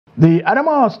The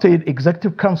Adamawa State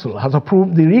Executive Council has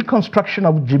approved the reconstruction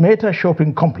of Jimeta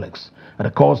Shopping Complex at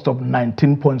a cost of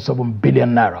 19.7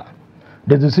 billion naira.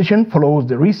 The decision follows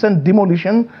the recent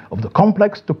demolition of the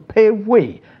complex to pave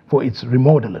way for its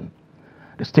remodeling.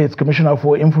 The State's Commissioner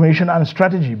for Information and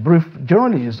Strategy briefed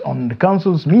journalists on the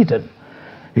Council's meeting.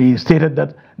 He stated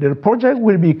that the project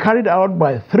will be carried out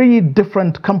by 3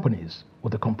 different companies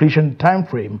with a completion time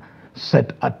frame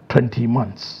set at 20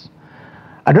 months.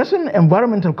 Addressing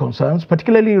environmental concerns,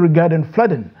 particularly regarding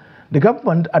flooding, the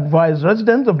government advised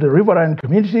residents of the riverine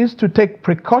communities to take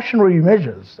precautionary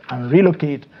measures and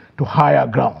relocate to higher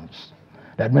grounds.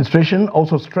 The administration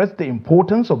also stressed the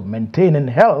importance of maintaining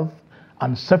health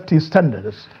and safety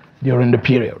standards during the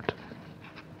period.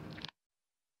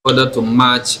 In order to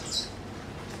match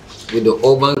with the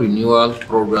urban renewal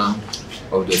program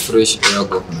of the Fresh Air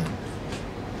government,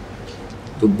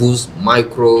 to boost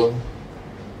micro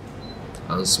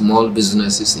and small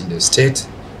businesses in the state,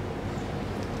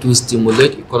 to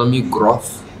stimulate economic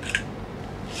growth,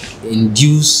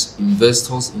 induce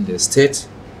investors in the state,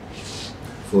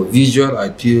 for visual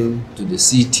appeal to the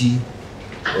city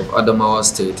of Adamawa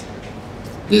State,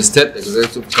 the State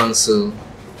Executive Council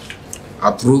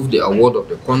approved the award of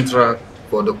the contract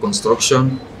for the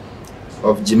construction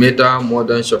of Jimeta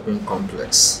Modern Shopping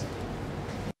Complex.